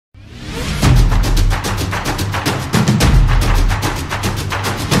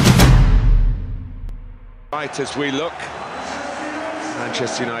bright as we look.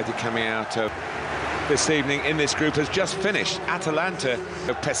 Manchester United coming out of this evening in this group has just finished. Atalanta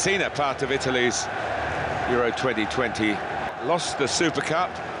of Pessina, part of Italy's Euro 2020, lost the Super Cup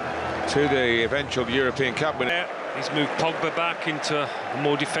to the eventual European Cup winner. He's moved Pogba back into a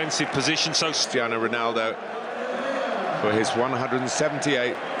more defensive position, so ChristianoRonaldo for his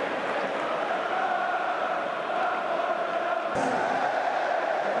 178.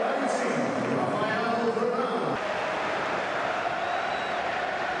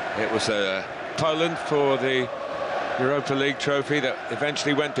 It was Poland for the Europa League trophy that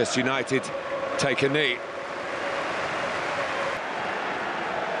eventually went to United take a knee.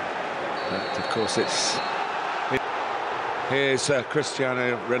 But of course here's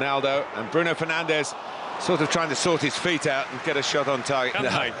Cristiano Ronaldo and Bruno Fernandes sort of trying to sort his feet out and get a shot on target.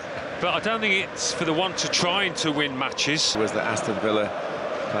 No. But I don't think it's for the one to trying to win matches. It was that Aston Villa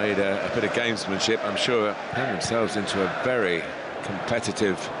played a bit of gamesmanship. I'm sure turned themselves into a very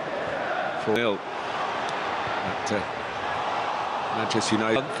competitive 4-0 at Manchester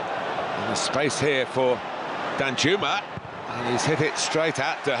United. And a space here for Danjuma, and he's hit it straight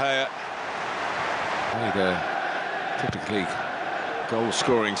at De Gea. Made a typically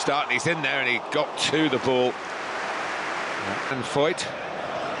goal-scoring start, and he's in there and he got to the ball. And Foyt,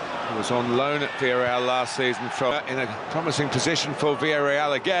 who was on loan at Villareal last season, from in a promising position for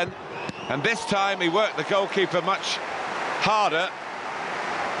Villareal again, and this time he worked the goalkeeper much harder.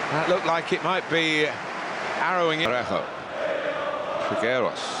 That looked like it might be arrowing in. Parejo,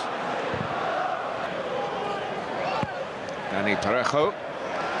 Figueros, Dani Parejo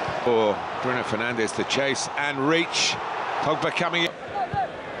for Bruno Fernandes to chase and reach. Pogba coming in.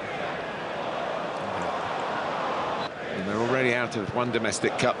 And they're already out of one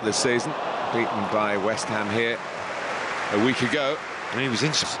domestic cup this season, beaten by West Ham here a week ago. And he was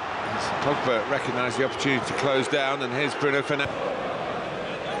interested. Pogba recognised the opportunity to close down, and here's Bruno Fernandes.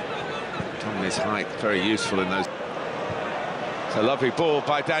 His height very useful in those. It's a lovely ball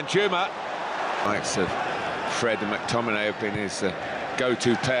by Danjuma. Likes of Fred and McTominay have been his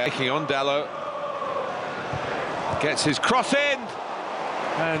go-to pair. Taking on Dalot, gets his cross in,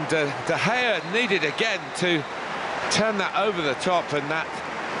 and De Gea needed again to turn that over the top, and that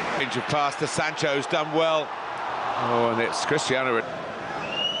range of pass to Sancho's done well. Oh, and it's Cristiano. And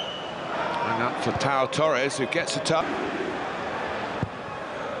up for Pau Torres, who gets it up.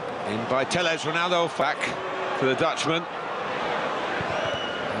 In by Telles, Ronaldo back to the Dutchman.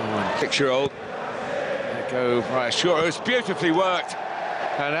 Oh, 6-year-old. They go right short. It was beautifully worked.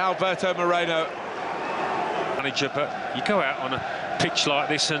 And Alberto Moreno. Manager, but you go out on a pitch like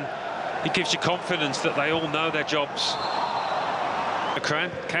this and it gives you confidence that they all know their jobs. A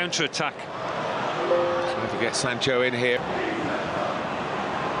counter-attack. Trying to get Sancho in here.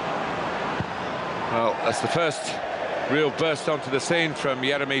 Well, that's the first real burst onto the scene from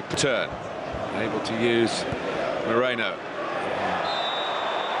Jeremy Turn, able to use Moreno.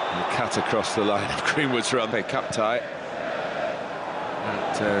 And cut across the line of Greenwood's run. A cup tie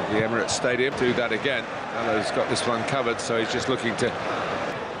at the Emirates Stadium. Do that again. Dalot's got this one covered, so he's just looking to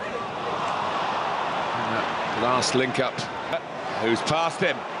last link up. Who's passed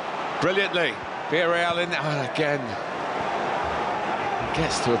him brilliantly? Villareal in there. Oh, again. He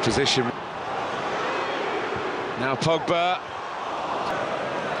gets to a position. Now Pogba.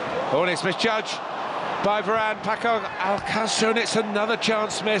 Oh, and it's misjudged by Varane. Paco Alcacer, it's another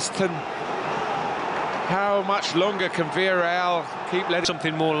chance missed. And how much longer can Villareal keep letting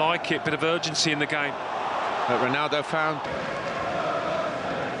something more like it? Bit of urgency in the game. But Ronaldo found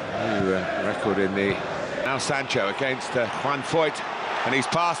a new record in the. Now Sancho against Juan Foyt, and he's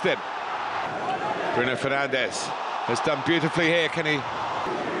passed him. Bruno Fernandes has done beautifully here. Can he?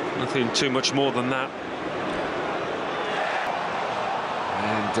 Nothing too much more than that.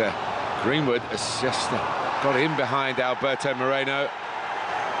 And Greenwood has just got in behind Alberto Moreno.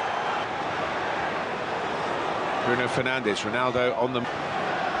 Bruno Fernandes, Ronaldo on the.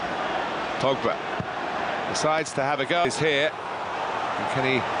 Pogba decides to have a go. Is here. And can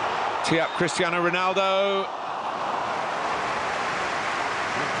he tee up Cristiano Ronaldo? I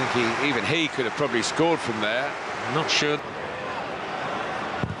don't think even he could have probably scored from there. I'm not sure.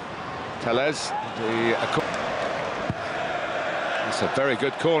 Telles, it's a very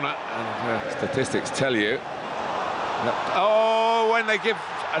good corner, and statistics tell you. Oh, when they give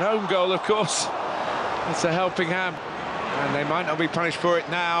an own goal, of course, it's a helping hand, and they might not be punished for it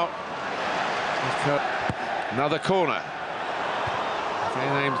now. Another corner.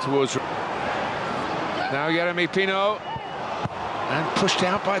 Aimed towards. Now Jeremy Pino, and pushed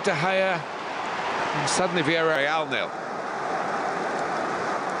out by De Gea, and suddenly Villareal nil.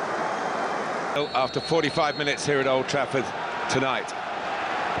 After 45 minutes here at Old Trafford tonight.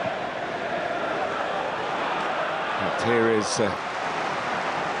 But here is can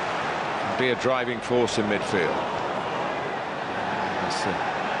be a driving force in midfield.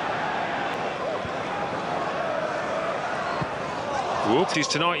 Whoopsies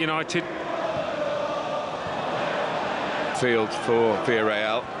tonight, United. Field for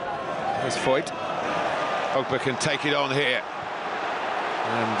Villareal. There's Foyt. Pogba can take it on here.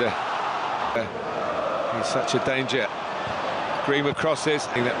 And he's such a danger. Greenwood crosses.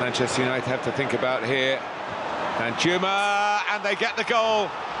 Thing that Manchester United have to think about here. And Juma, and they get the goal.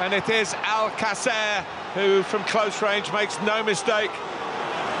 And it is Alcacer who, from close range, makes no mistake.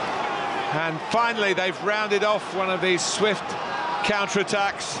 And finally, they've rounded off one of these swift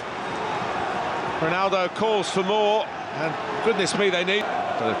counter-attacks. Ronaldo calls for more, and goodness me, they need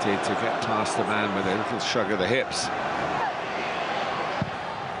ability to get past the man with a little shrug of the hips.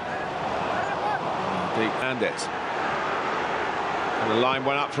 Deep Andes. And the line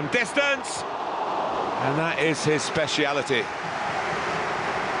went up from distance, and that is his speciality.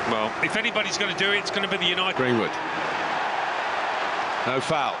 Well, if anybody's going to do it, it's going to be the United. Greenwood. No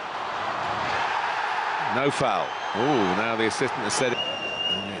foul. No foul. Oh, now the assistant has said it.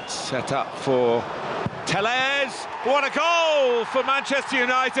 And it's set up for Tellez. What a goal for Manchester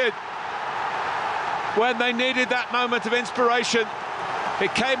United. When they needed that moment of inspiration,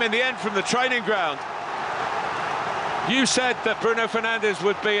 it came in the end from the training ground. You said that Bruno Fernandes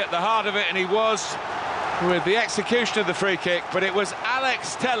would be at the heart of it, and he was, with the execution of the free kick, but it was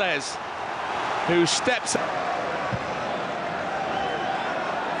Alex Tellez who steps up.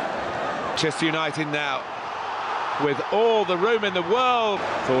 Manchester United now, with all the room in the world.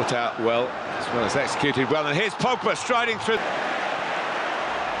 Thought out well as executed well, and here's Pogba striding through.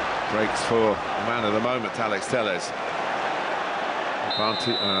 Breaks for the man of the moment, Alex Tellez.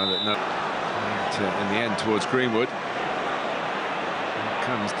 Advantage, no. And, in the end, towards Greenwood. Here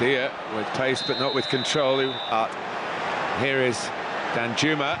comes Dia with pace, but not with control. Here is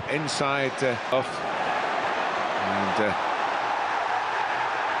Danjuma inside off.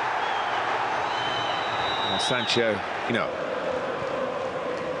 And Sancho,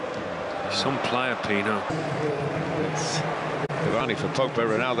 Some player, Pino. It's Cavani for Pogba.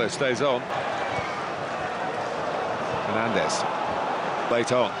 Ronaldo stays on. Fernandes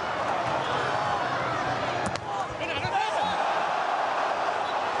late on.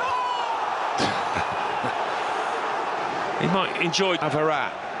 He might enjoy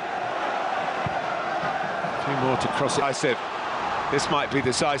Avarat. A few more to cross it. Decisive. This might be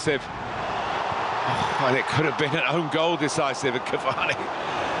decisive. And it could have been an own goal decisive at Cavani.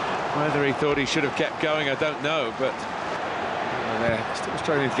 Whether he thought he should have kept going, I don't know, but they're still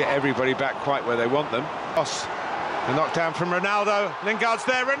struggling to get everybody back quite where they want them. The knockdown from Ronaldo. Lingard's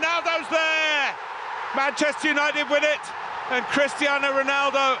there, Ronaldo's there! Manchester United win it, and Cristiano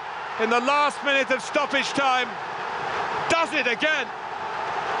Ronaldo, in the last minute of stoppage time, does it again.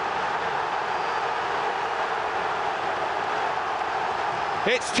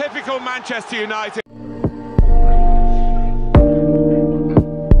 It's typical Manchester United.